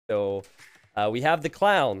So we have the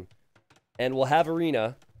clown, and we'll have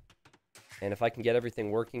arena. And if I can get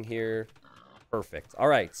everything working here, perfect. All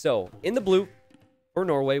right, so in the blue for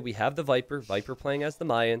Norway, we have the Viper. Viper playing as the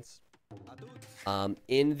Mayans.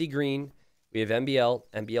 In the green, we have MBL.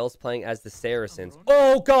 MBL's playing as the Saracens.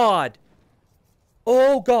 Oh, God!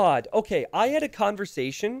 Oh, God. Okay, I had a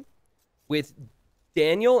conversation with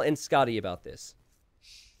Daniel and Scotty about this.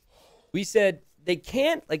 We said they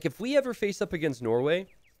can't, like, if we ever face up against Norway,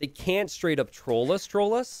 they can't straight up troll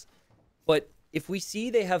us. But if we see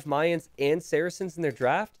they have Mayans and Saracens in their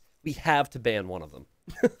draft, we have to ban one of them.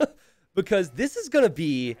 Because this is going to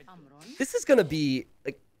be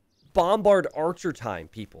like Bombard Archer time,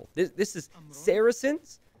 people. This is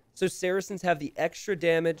Saracens. So Saracens have the extra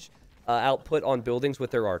damage output on buildings with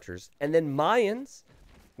their archers. And then Mayans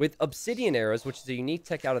with Obsidian Arrows, which is a unique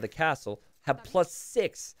tech out of the castle, have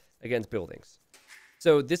 +6 against buildings.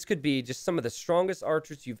 So this could be just some of the strongest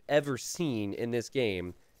archers you've ever seen in this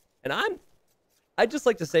game. And I'd just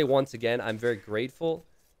like to say once again, I'm very grateful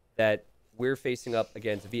that we're facing up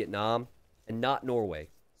against Vietnam and not Norway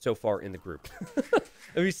so far in the group.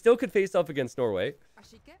 And we still could face up against Norway.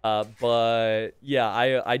 But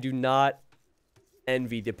yeah, I do not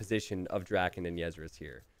envy the position of Draken and Yezris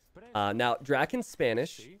here. Now, Draken's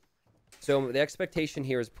Spanish. So the expectation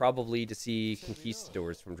here is probably to see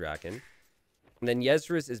conquistadors from Draken. And then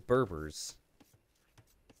Yezris is Berbers.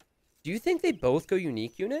 Do you think they both go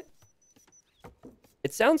unique unit?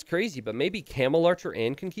 It sounds crazy, but maybe Camel Archer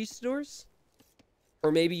and Conquistadors?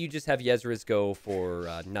 Or maybe you just have Yezris go for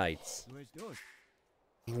Knights.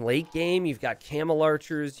 In late game, you've got Camel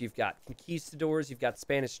Archers, you've got Conquistadors, you've got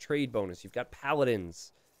Spanish Trade Bonus, you've got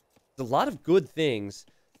Paladins. There's a lot of good things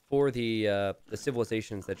for the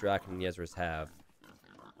civilizations that Draken and Yezris have.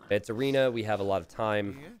 It's Arena, we have a lot of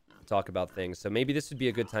time to talk about things, so maybe this would be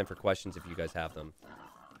a good time for questions if you guys have them.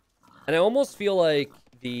 And I almost feel like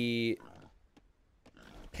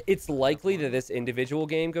it's likely that this individual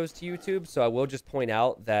game goes to YouTube, so I will just point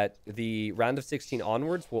out that the round of 16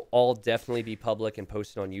 onwards will all definitely be public and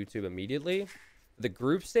posted on YouTube immediately. The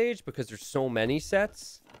group stage, because there's so many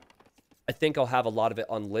sets, I think I'll have a lot of it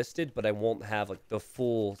unlisted, but I won't have like the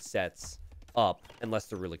full sets up unless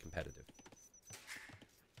they're really competitive.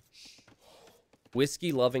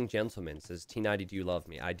 Whiskey loving gentleman says, T90, do you love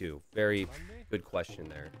me? I do. Very good question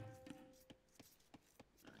there.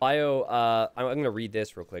 Bio, I'm going to read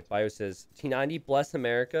this real quick. Bio says, T90, bless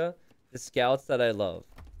America, the scouts that I love.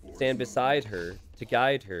 Stand beside her to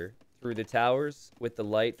guide her through the towers with the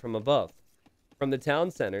light from above. From the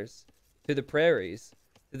town centers to the prairies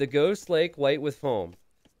to the ghost lake white with foam.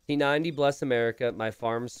 T90, bless America, my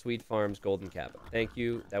farms, sweet farms, golden cabin. Thank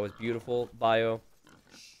you. That was beautiful, Bio.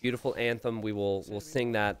 Beautiful anthem. We'll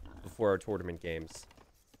sing that before our tournament games.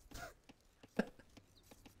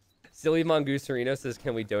 Silly Mongoose says,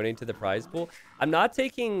 can we donate to the prize pool? I'm not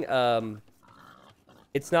taking,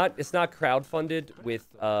 it's not crowdfunded with,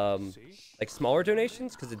 like smaller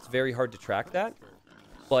donations because it's very hard to track that.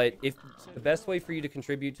 But if the best way for you to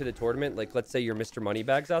contribute to the tournament, like let's say you're Mr.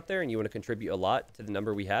 Moneybags out there and you want to contribute a lot to the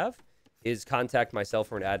number we have, is contact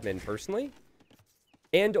myself or an admin personally.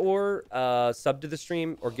 And or sub to the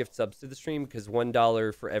stream or gift subs to the stream because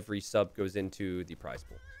 $1 for every sub goes into the prize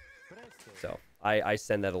pool. So I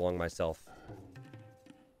send that along myself.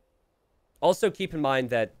 Also, keep in mind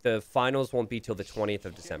that the finals won't be till the 20th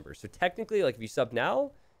of December. So technically, like if you sub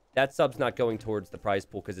now, that sub's not going towards the prize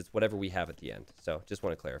pool because it's whatever we have at the end. So just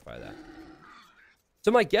want to clarify that.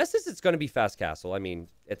 So my guess is it's going to be Fast Castle. I mean,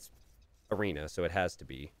 it's Arena, so it has to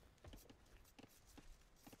be.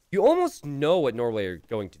 You almost know what Norway are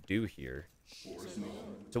going to do here.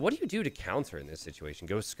 So what do you do to counter in this situation?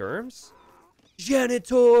 Go skirms?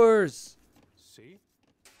 Janitors!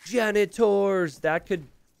 Janitors! That could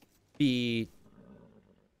be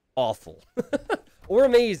awful. Or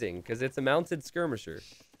amazing, because it's a mounted skirmisher.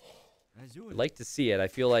 I'd like to see it. I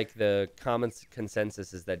feel like the common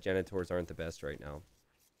consensus is that Janitors aren't the best right now.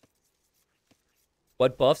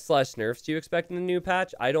 What buffs / nerfs do you expect in the new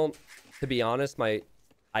patch? To be honest,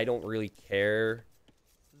 I don't really care.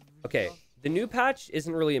 Okay, the new patch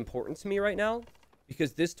isn't really important to me right now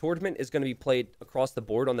because this tournament is going to be played across the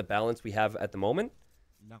board on the balance we have at the moment.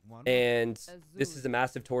 And this is a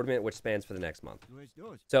massive tournament which spans for the next month.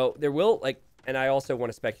 So there will, and I also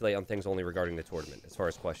want to speculate on things only regarding the tournament as far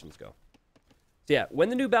as questions go. So yeah, when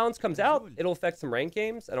the new balance comes out, it'll affect some ranked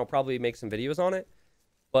games and I'll probably make some videos on it.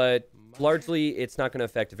 But largely, it's not going to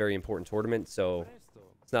affect a very important tournament, so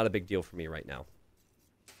it's not a big deal for me right now.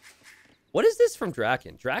 What is this from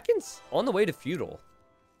Draken? Draken's on the way to feudal.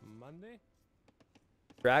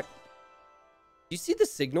 Do you see the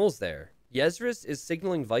signals there? Yezris is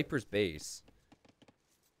signaling Viper's base.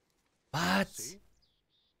 What?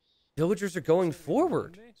 Villagers are going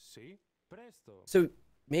forward. So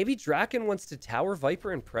maybe Draken wants to tower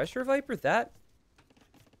Viper and pressure Viper? That...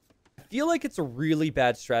 I feel like it's a really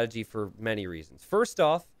bad strategy for many reasons. First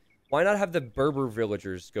off, why not have the Berber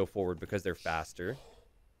villagers go forward because they're faster?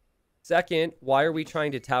 Second, why are we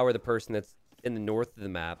trying to tower the person that's in the north of the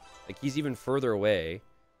map? Like, he's even further away.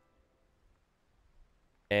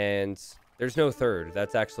 And there's no third.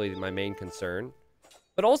 That's actually my main concern.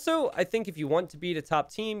 But also, I think if you want to beat a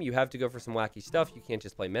top team, you have to go for some wacky stuff. You can't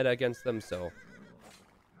just play meta against them. So,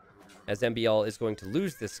 as Mbl is going to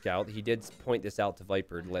lose this scout, he did point this out to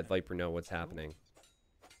Viper to let Viper know what's happening.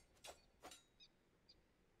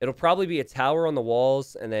 It'll probably be a tower on the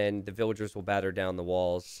walls, and then the villagers will batter down the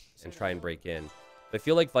walls and try and break in. But I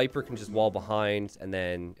feel like Viper can just wall behind and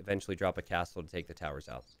then eventually drop a castle to take the towers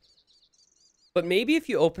out. But maybe if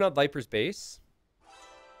you open up Viper's base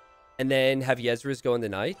and then have Yezris go in the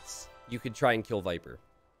knights, you could try and kill Viper.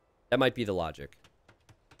 That might be the logic.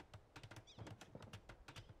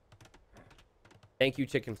 Thank you,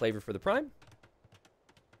 Chicken Flavor, for the prime.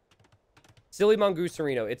 Silly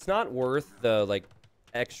Mongoose-Serino. It's not worth the, like,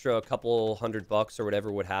 extra couple $100 or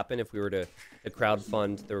whatever would happen if we were to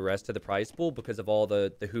crowdfund the rest of the prize pool because of all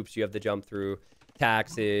the hoops you have to jump through,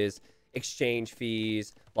 taxes, exchange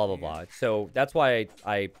fees, blah, blah, blah. So that's why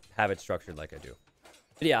I have it structured like I do.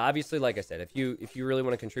 But yeah, obviously, like I said, if you really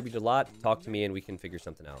want to contribute a lot, talk to me and we can figure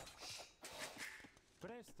something out.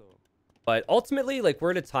 But ultimately, like,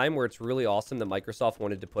 we're at a time where it's really awesome that Microsoft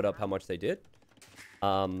wanted to put up how much they did.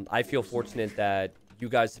 I feel fortunate that you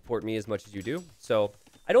guys support me as much as you do. So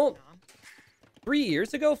I don't... 4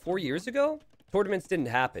 years ago, tournaments didn't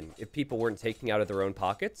happen if people weren't taking out of their own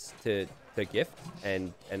pockets to gift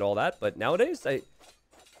and all that. But nowadays, I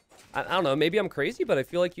don't know, maybe I'm crazy, but I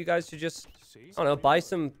feel like you guys should just, I don't know, buy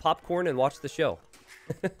some popcorn and watch the show.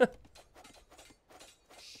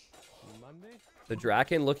 The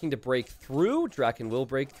Draken looking to break through. Draken will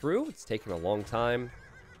break through. It's taken a long time.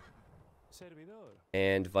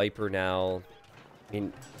 And Viper now, I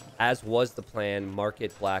mean, as was the plan,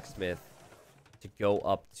 Market Blacksmith to go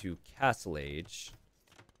up to Castle Age.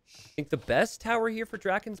 I think the best tower here for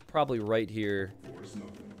Draken's probably right here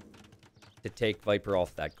to take Viper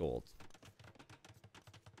off that gold.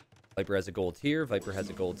 Viper has a gold here. Viper has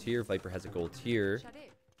a gold here. Viper has a gold here.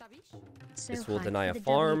 This will deny a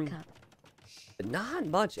farm. But not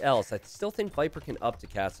much else. I still think Viper can up to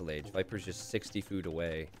Castle Age. Viper's just 60 food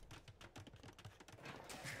away.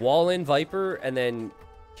 Wall in Viper and then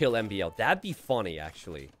kill MBL. That'd be funny,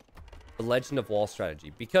 actually. The Legend of Wall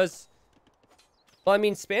strategy. Because, well, I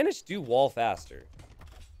mean, Spanish do wall faster.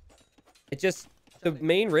 It just, the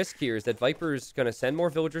main risk here is that Viper's going to send more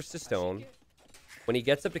villagers to stone. When he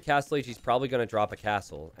gets up to Castle Age, he's probably going to drop a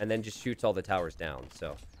castle and then just shoots all the towers down,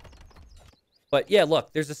 so. But yeah,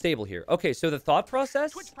 look, there's a stable here. Okay, so the thought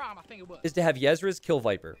process is to have Yezris kill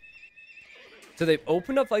Viper. So they've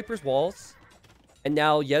opened up Viper's walls, and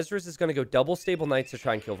now Yezris is going to go double stable knights to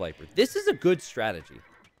try and kill Viper. This is a good strategy.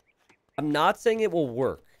 I'm not saying it will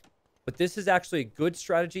work, but this is actually a good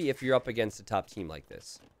strategy if you're up against a top team like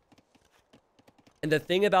this. And the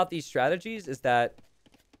thing about these strategies is that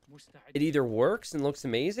it either works and looks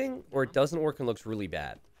amazing, or it doesn't work and looks really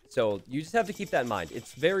bad. So you just have to keep that in mind.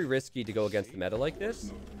 It's very risky to go against the meta like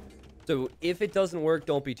this. So if it doesn't work,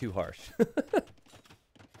 don't be too harsh.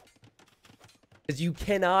 Because you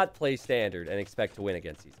cannot play standard and expect to win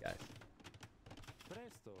against these guys.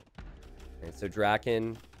 And so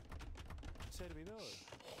Draken.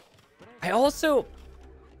 I also...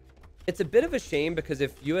 It's a bit of a shame because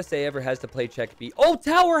if USA ever has to play Czech B... Oh,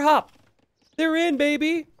 tower hop! They're in,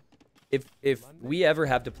 baby! If we ever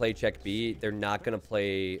have to play Czech B, they're not going to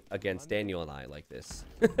play against Daniel and I like this.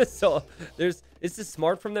 So this is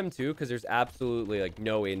smart from them too, because there's absolutely like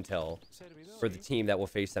no intel for the team that will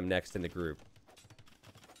face them next in the group.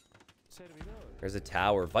 There's a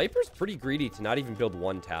tower. Viper's pretty greedy to not even build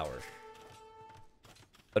one tower.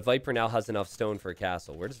 But Viper now has enough stone for a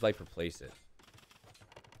castle. Where does Viper place it?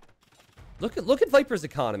 Look at Viper's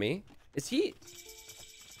economy. Is he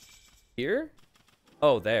here?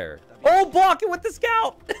 Oh, there. Oh, block it with the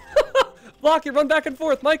scout! Block it, run back and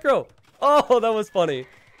forth, micro! Oh, that was funny.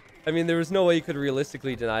 I mean, there was no way you could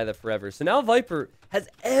realistically deny that forever. So now Viper has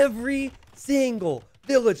every single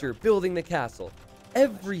villager building the castle.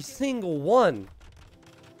 Every single one.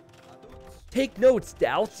 Take notes,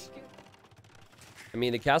 Doubt. I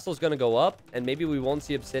mean, the castle's going to go up, and maybe we won't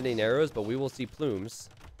see obsidian arrows, but we will see plumes.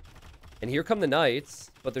 And here come the knights,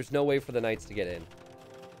 but there's no way for the knights to get in.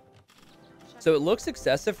 So it looks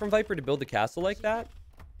excessive from Viper to build the castle like that.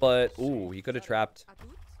 But, ooh, he could have trapped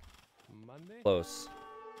close.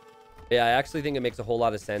 Yeah, I actually think it makes a whole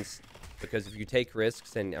lot of sense. Because if you take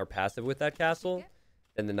risks and are passive with that castle,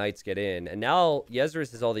 then the knights get in. And now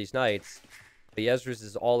Yezris is all these knights. But Yezris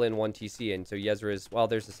is all in one TC. And so Yezris, well,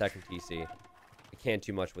 there's the second TC. You can't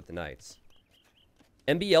do much with the knights.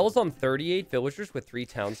 MBL's on 38 villagers with 3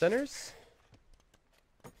 town centers.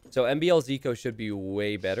 So MBL's eco should be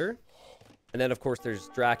way better. And then, of course, there's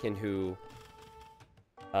Draken, who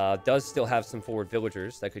does still have some forward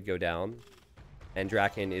villagers that could go down. And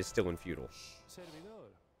Draken is still in feudal.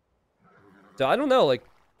 So I don't know, like,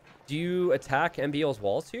 do you attack MBL's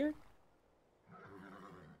walls here?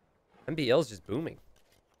 MBL's just booming.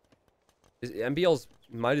 MBL's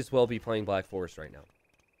might as well be playing Black Forest right now.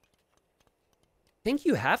 I think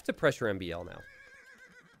you have to pressure MBL now.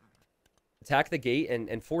 Attack the gate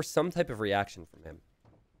and force some type of reaction from him.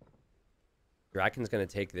 Draken's going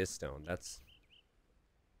to take this stone. That's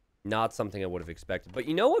not something I would have expected. But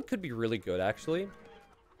you know what could be really good, actually?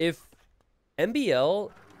 If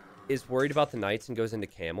MBL is worried about the knights and goes into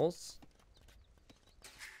camels.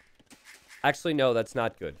 Actually, no, that's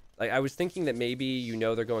not good. Like, I was thinking that maybe, you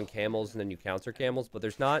know, they're going camels and then you counter camels, but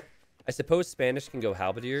there's not. I suppose Spanish can go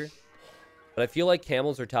halberdier, but I feel like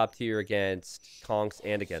camels are top tier against conks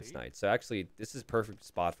and against knights. So actually, this is a perfect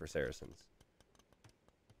spot for Saracens.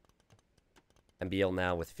 MBL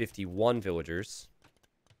now with 51 villagers.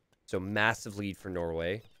 So massive lead for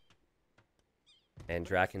Norway. And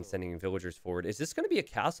Draken sending villagers forward. Is this going to be a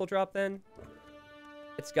castle drop then?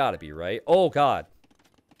 It's got to be, right? Oh, God.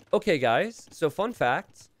 Okay, guys. So, fun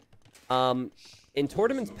fact. In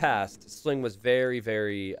tournaments past, Sling was very,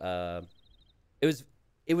 very...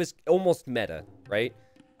 It was almost meta, right?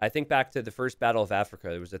 I think back to the first Battle of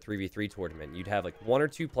Africa. It was a 3v3 tournament. You'd have like 1 or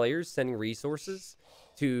 2 players sending resources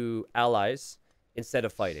to allies instead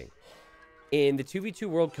of fighting. In the 2v2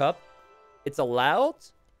 World Cup, it's allowed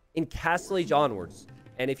in Castle Age onwards.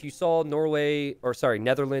 And if you saw Norway, or sorry,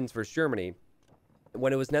 Netherlands versus Germany,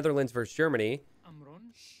 when it was Netherlands versus Germany,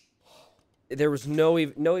 there was no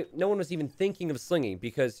one was even thinking of slinging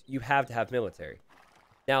because you have to have military.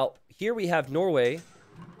 Now, here we have Norway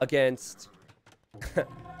against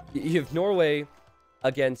you have Norway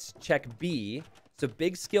against Czech B, so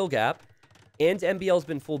big skill gap, and MBL's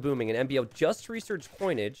been full booming, and MBL just researched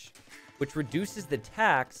coinage, which reduces the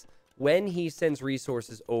tax when he sends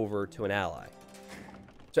resources over to an ally.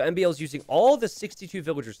 So MBL is using all the 62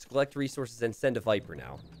 villagers to collect resources and send a Viper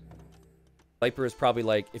now. Viper is probably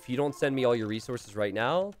like, if you don't send me all your resources right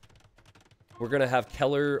now, we're going to have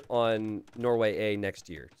Keller on Norway A next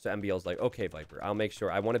year. So MBL's like, okay, Viper, I'll make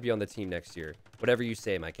sure. I want to be on the team next year. Whatever you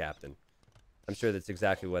say, my captain. I'm sure that's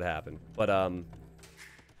exactly what happened. But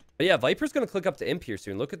yeah, Viper's going to click up to Imp here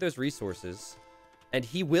soon. Look at those resources. And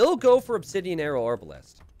he will go for Obsidian Arrow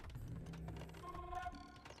Arbalest.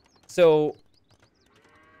 So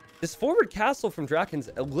this forward castle from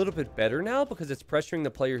Draken's a little bit better now because it's pressuring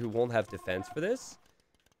the player who won't have defense for this.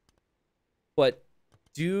 But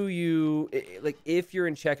do you, like, if you're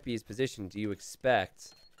in Czech B's position, do you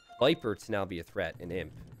expect Viper to now be a threat in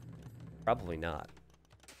Imp? Probably not.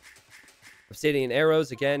 Obsidian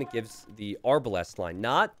Arrows, again, it gives the Arbalest line,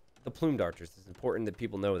 not the Plumed Archers. It's important that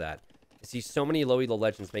people know that. I see so many low elo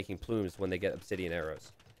legends making plumes when they get Obsidian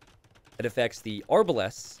Arrows. It affects the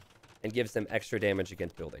Arbalests and gives them extra damage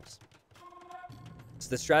against buildings. It's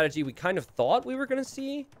the strategy we kind of thought we were going to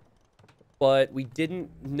see, but we didn't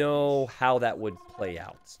know how that would play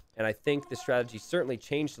out. And I think the strategy certainly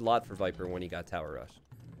changed a lot for Viper when he got Tower Rush.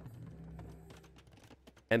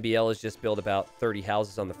 MBL has just built about 30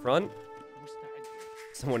 houses on the front.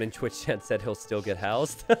 Someone in Twitch chat said he'll still get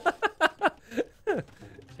housed.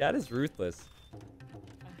 Chat is ruthless.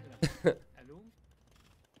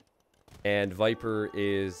 And Viper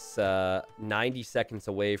is 90 seconds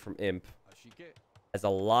away from Imp. Has a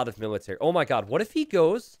lot of military. Oh my god, what if he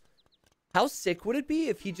goes... How sick would it be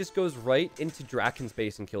if he just goes right into Draken's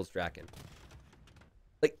base and kills Draken?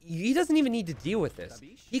 Like, he doesn't even need to deal with this.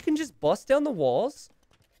 He can just bust down the walls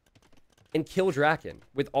and kill Draken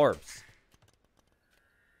with Arbs.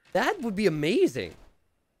 That would be amazing.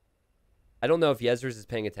 I don't know if Yezris is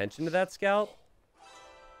paying attention to that scout.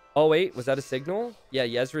 Oh, wait. Was that a signal? Yeah,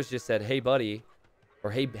 Yezris just said, hey, buddy.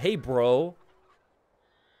 Or, hey, bro.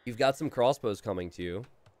 You've got some crossbows coming to you.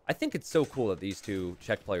 I think it's so cool that these two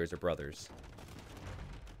Czech players are brothers.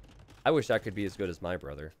 I wish I could be as good as my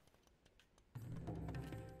brother.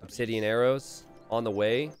 Obsidian Arrows on the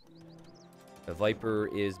way. The Viper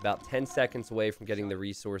is about 10 seconds away from getting the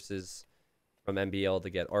resources from MBL to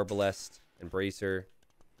get Arbalest and Bracer.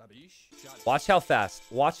 Watch how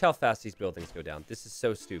fast these buildings go down. This is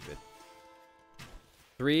so stupid.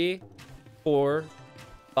 3, 4,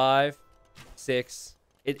 5, 6.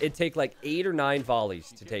 It'd take like 8 or 9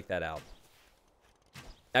 volleys to take that out.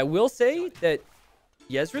 I will say that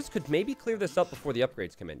Yezris could maybe clear this up before the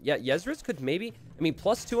upgrades come in. Yeah, Yezris could maybe... I mean,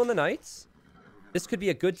 +2 on the Knights. This could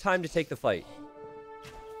be a good time to take the fight.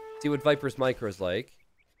 See what Viper's micro is like.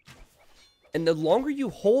 And the longer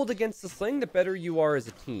you hold against the Sling, the better you are as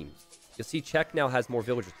a team. You'll see Czech now has more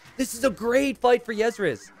villagers. This is a great fight for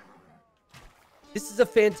Yezris. This is a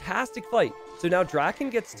fantastic fight. So now Draken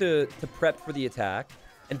gets to prep for the attack.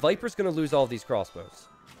 And Viper's going to lose all of these crossbows.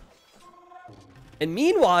 And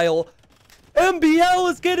meanwhile,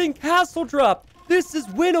 Mbl is getting castle dropped. This is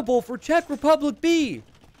winnable for Czech Republic B.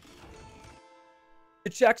 The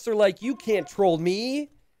Czechs are like, you can't troll me.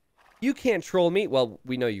 You can't troll me. Well,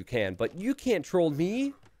 we know you can, but you can't troll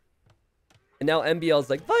me. And now MBL's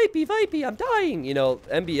like, Vipey, I'm dying. You know,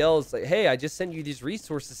 MBL's like, hey, I just sent you these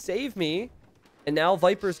resources. Save me. And now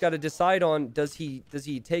Viper's got to decide on, does he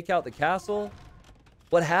take out the castle?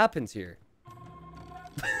 What happens here?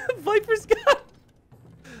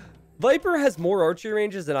 Viper has more archery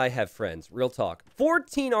ranges than I have friends. Real talk.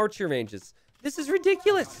 14 archery ranges. This is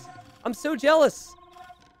ridiculous. I'm so jealous.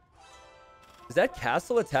 Is that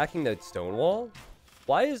castle attacking the stone wall?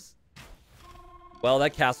 Why is... Well,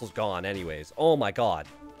 that castle's gone anyways. Oh my god.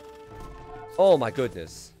 Oh my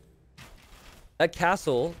goodness. That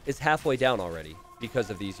castle is halfway down already because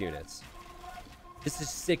of these units. This is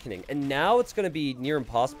sickening. And now it's going to be near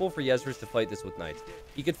impossible for Yezris to fight this with knights.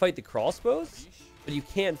 You could fight the crossbows, but you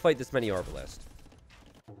can't fight this many Arbalests.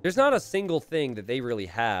 There's not a single thing that they really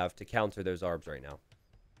have to counter those Arbs right now.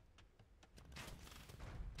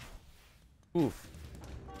 Oof.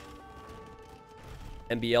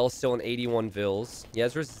 MBL is still in 81 vills.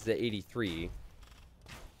 Yezris is at 83.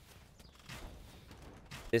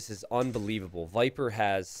 This is unbelievable. Viper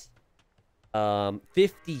has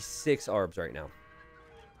 56 Arbs right now.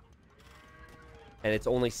 And it's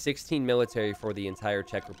only 16 military for the entire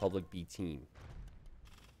Czech Republic B team.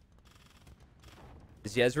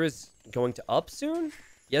 Is Yezris going to up soon?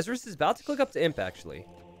 Yezris is about to click up to Imp, actually.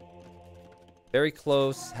 Very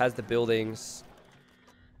close, has the buildings.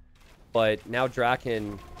 But now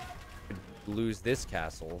Draken could lose this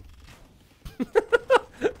castle.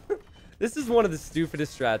 This is one of the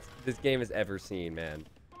stupidest strats this game has ever seen, man.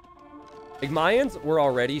 Like, Mayans were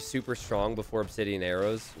already super strong before Obsidian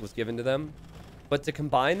Arrows was given to them. But to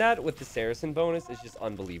combine that with the Saracen bonus is just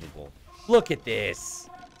unbelievable. Look at this.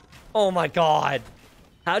 Oh my god.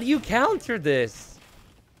 How do you counter this?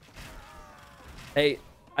 Hey,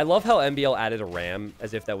 I love how MBL added a ram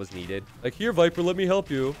as if that was needed. Like, here, Viper, let me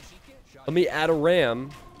help you. Let me add a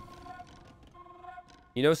ram.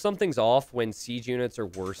 You know something's off when siege units are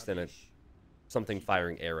worse than something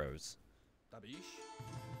firing arrows.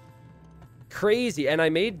 Crazy. And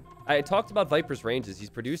I talked about Viper's ranges. He's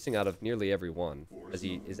producing out of nearly every one, as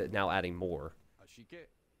he is now adding more.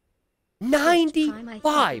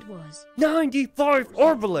 95! 95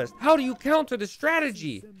 Arbalests! How do you counter the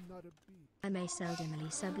strategy? I may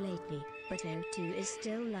seldomly sub lately, but O2 is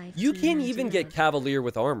still life. You can't even get Cavalier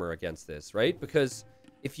with armor against this, right? Because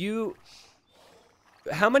if you...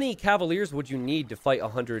 How many Cavaliers would you need to fight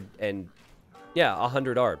 100 and... Yeah,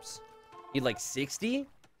 100 Arbs? Need like 60?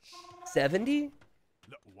 70?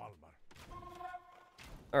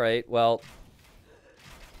 Alright, well...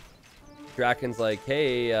 Draken's like,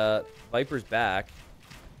 hey, Viper's back.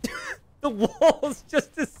 The walls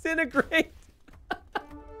just disintegrate.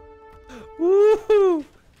 Woohoo!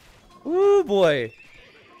 Woo, boy.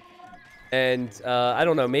 And, I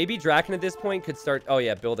don't know. Maybe Draken at this point could start... Oh,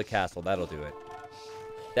 yeah, build a castle. That'll do it.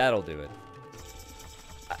 That'll do it.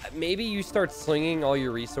 Maybe you start slinging all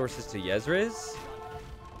your resources to Yezris.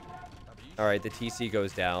 Alright, the TC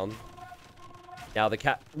goes down. Now,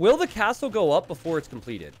 will the castle go up before it's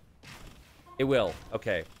completed? It will.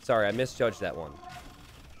 Okay. Sorry, I misjudged that one.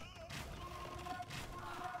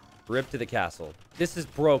 Rip to the castle. This is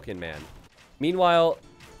broken, man. Meanwhile,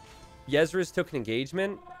 Yezris took an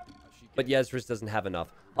engagement, but Yezris doesn't have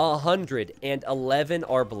enough. 111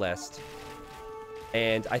 Arbalests.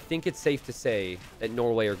 And I think it's safe to say that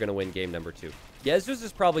Norway are going to win game number 2. Yezris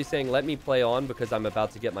is probably saying, let me play on because I'm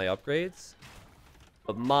about to get my upgrades.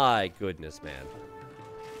 But my goodness, man.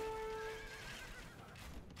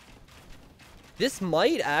 This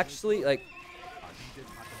might actually, like...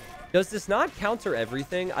 Does this not counter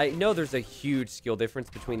everything? I know there's a huge skill difference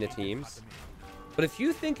between the teams. But if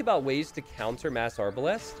you think about ways to counter Mass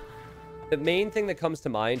Arbalest, the main thing that comes to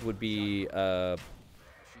mind would be...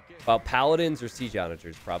 well, Paladins or Siege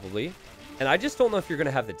Onagers, probably. And I just don't know if you're going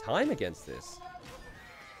to have the time against this.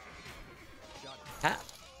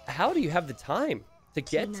 How do you have the time? to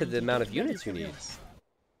get to the amount of units you need.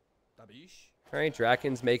 All right,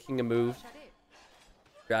 Draken's making a move.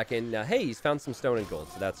 Draken, hey, he's found some stone and gold,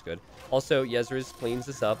 so that's good. Also, Yezris cleans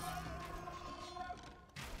this up.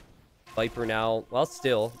 Viper now, well,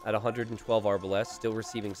 still at 112 Arbalests, still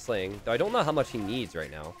receiving Sling. Though I don't know how much he needs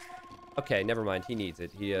right now. Okay, never mind. He needs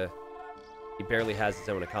it. He barely has his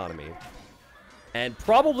own economy. And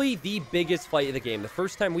probably the biggest fight of the game. The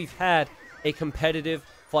first time we've had a competitive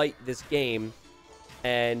fight this game.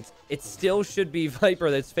 And it still should be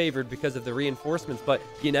Viper that's favored because of the reinforcements. But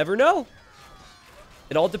you never know.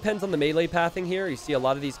 It all depends on the melee pathing here. You see a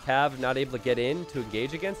lot of these Cav not able to get in to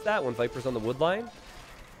engage against that when Viper's on the wood line.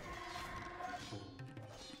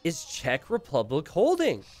 Is Czech Republic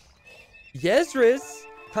holding? Yezris,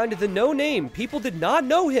 kind of the no-name. People did not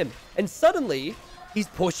know him. And suddenly, he's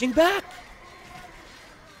pushing back.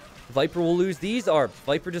 Viper will lose these arbs.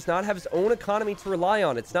 Viper does not have his own economy to rely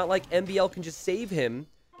on. It's not like MBL can just save him.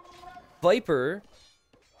 Viper,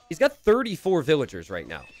 he's got 34 villagers right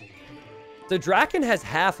now. So Draken has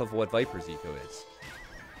half of what Viper's eco is.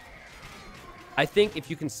 I think if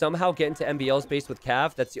you can somehow get into MBL's base with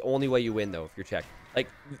Cav, that's the only way you win, though, if you're Czech. Like,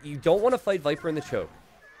 you don't want to fight Viper in the choke.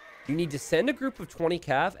 You need to send a group of 20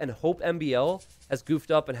 Cav and hope MBL has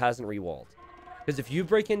goofed up and hasn't rewalled. Because if you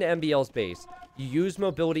break into MBL's base, you use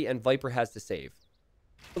mobility and Viper has to save.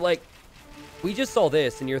 But, like, we just saw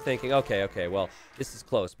this and you're thinking, okay, well, this is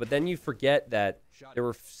close. But then you forget that there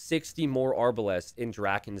were 60 more Arbalests in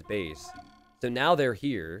Draken's base. So now they're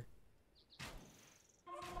here.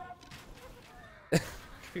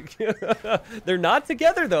 They're not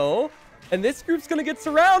together, though. And this group's going to get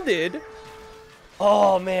surrounded.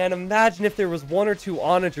 Oh, man. Imagine if there was 1 or 2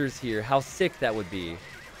 onagers here. How sick that would be.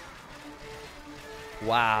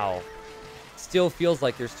 Wow. Still feels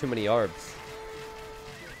like there's too many arbs.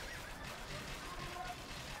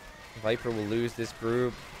 Viper will lose this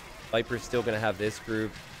group. Viper's still going to have this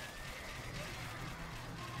group.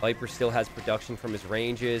 Viper still has production from his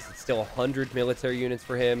ranges. It's still 100 military units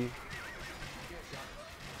for him.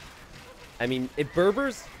 I mean, if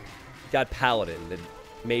Berbers got Paladin, then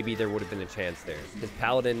maybe there would have been a chance there. Because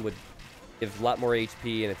Paladin would give a lot more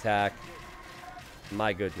HP and attack.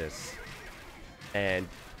 My goodness. And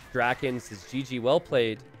Draken says, GG, well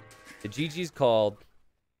played. The GG's called.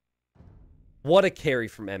 What a carry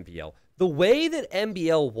from MBL. The way that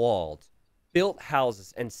MBL walled, built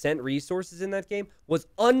houses, and sent resources in that game was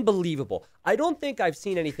unbelievable. I don't think I've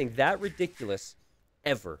seen anything that ridiculous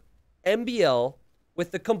ever. MBL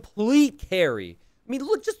with the complete carry. I mean,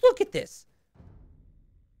 just look at this.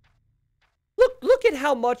 Look at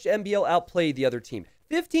how much MBL outplayed the other team.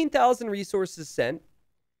 15,000 resources sent,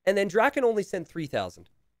 and then Draken only sent 3,000.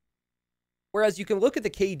 Whereas you can look at the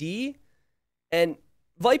KD, and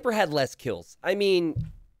Viper had less kills. I mean,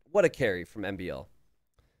 what a carry from MBL.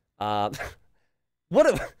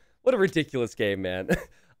 What a ridiculous game, man.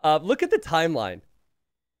 Look at the timeline.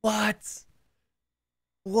 What?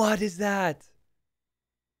 What is that?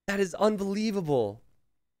 That is unbelievable.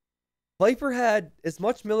 Viper had as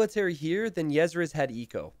much military here than Yezris had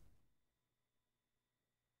eco.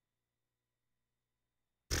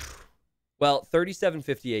 Well,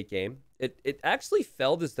 37-58 game. It actually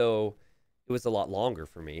felt as though it was a lot longer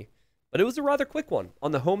for me. But it was a rather quick one.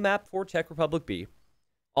 On the home map for Czech Republic B.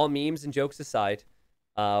 All memes and jokes aside.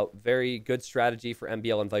 Very good strategy for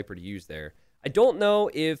MBL and Viper to use there. I don't know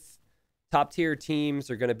if top tier teams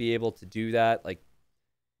are going to be able to do that. Like,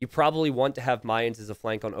 you probably want to have Mayans as a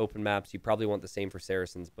flank on open maps. You probably want the same for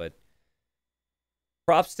Saracens, but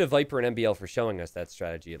props to Viper and MBL for showing us that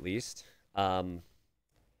strategy at least. I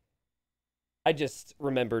just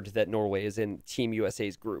remembered that Norway is in Team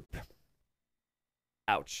USA's group.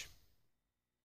 Ouch.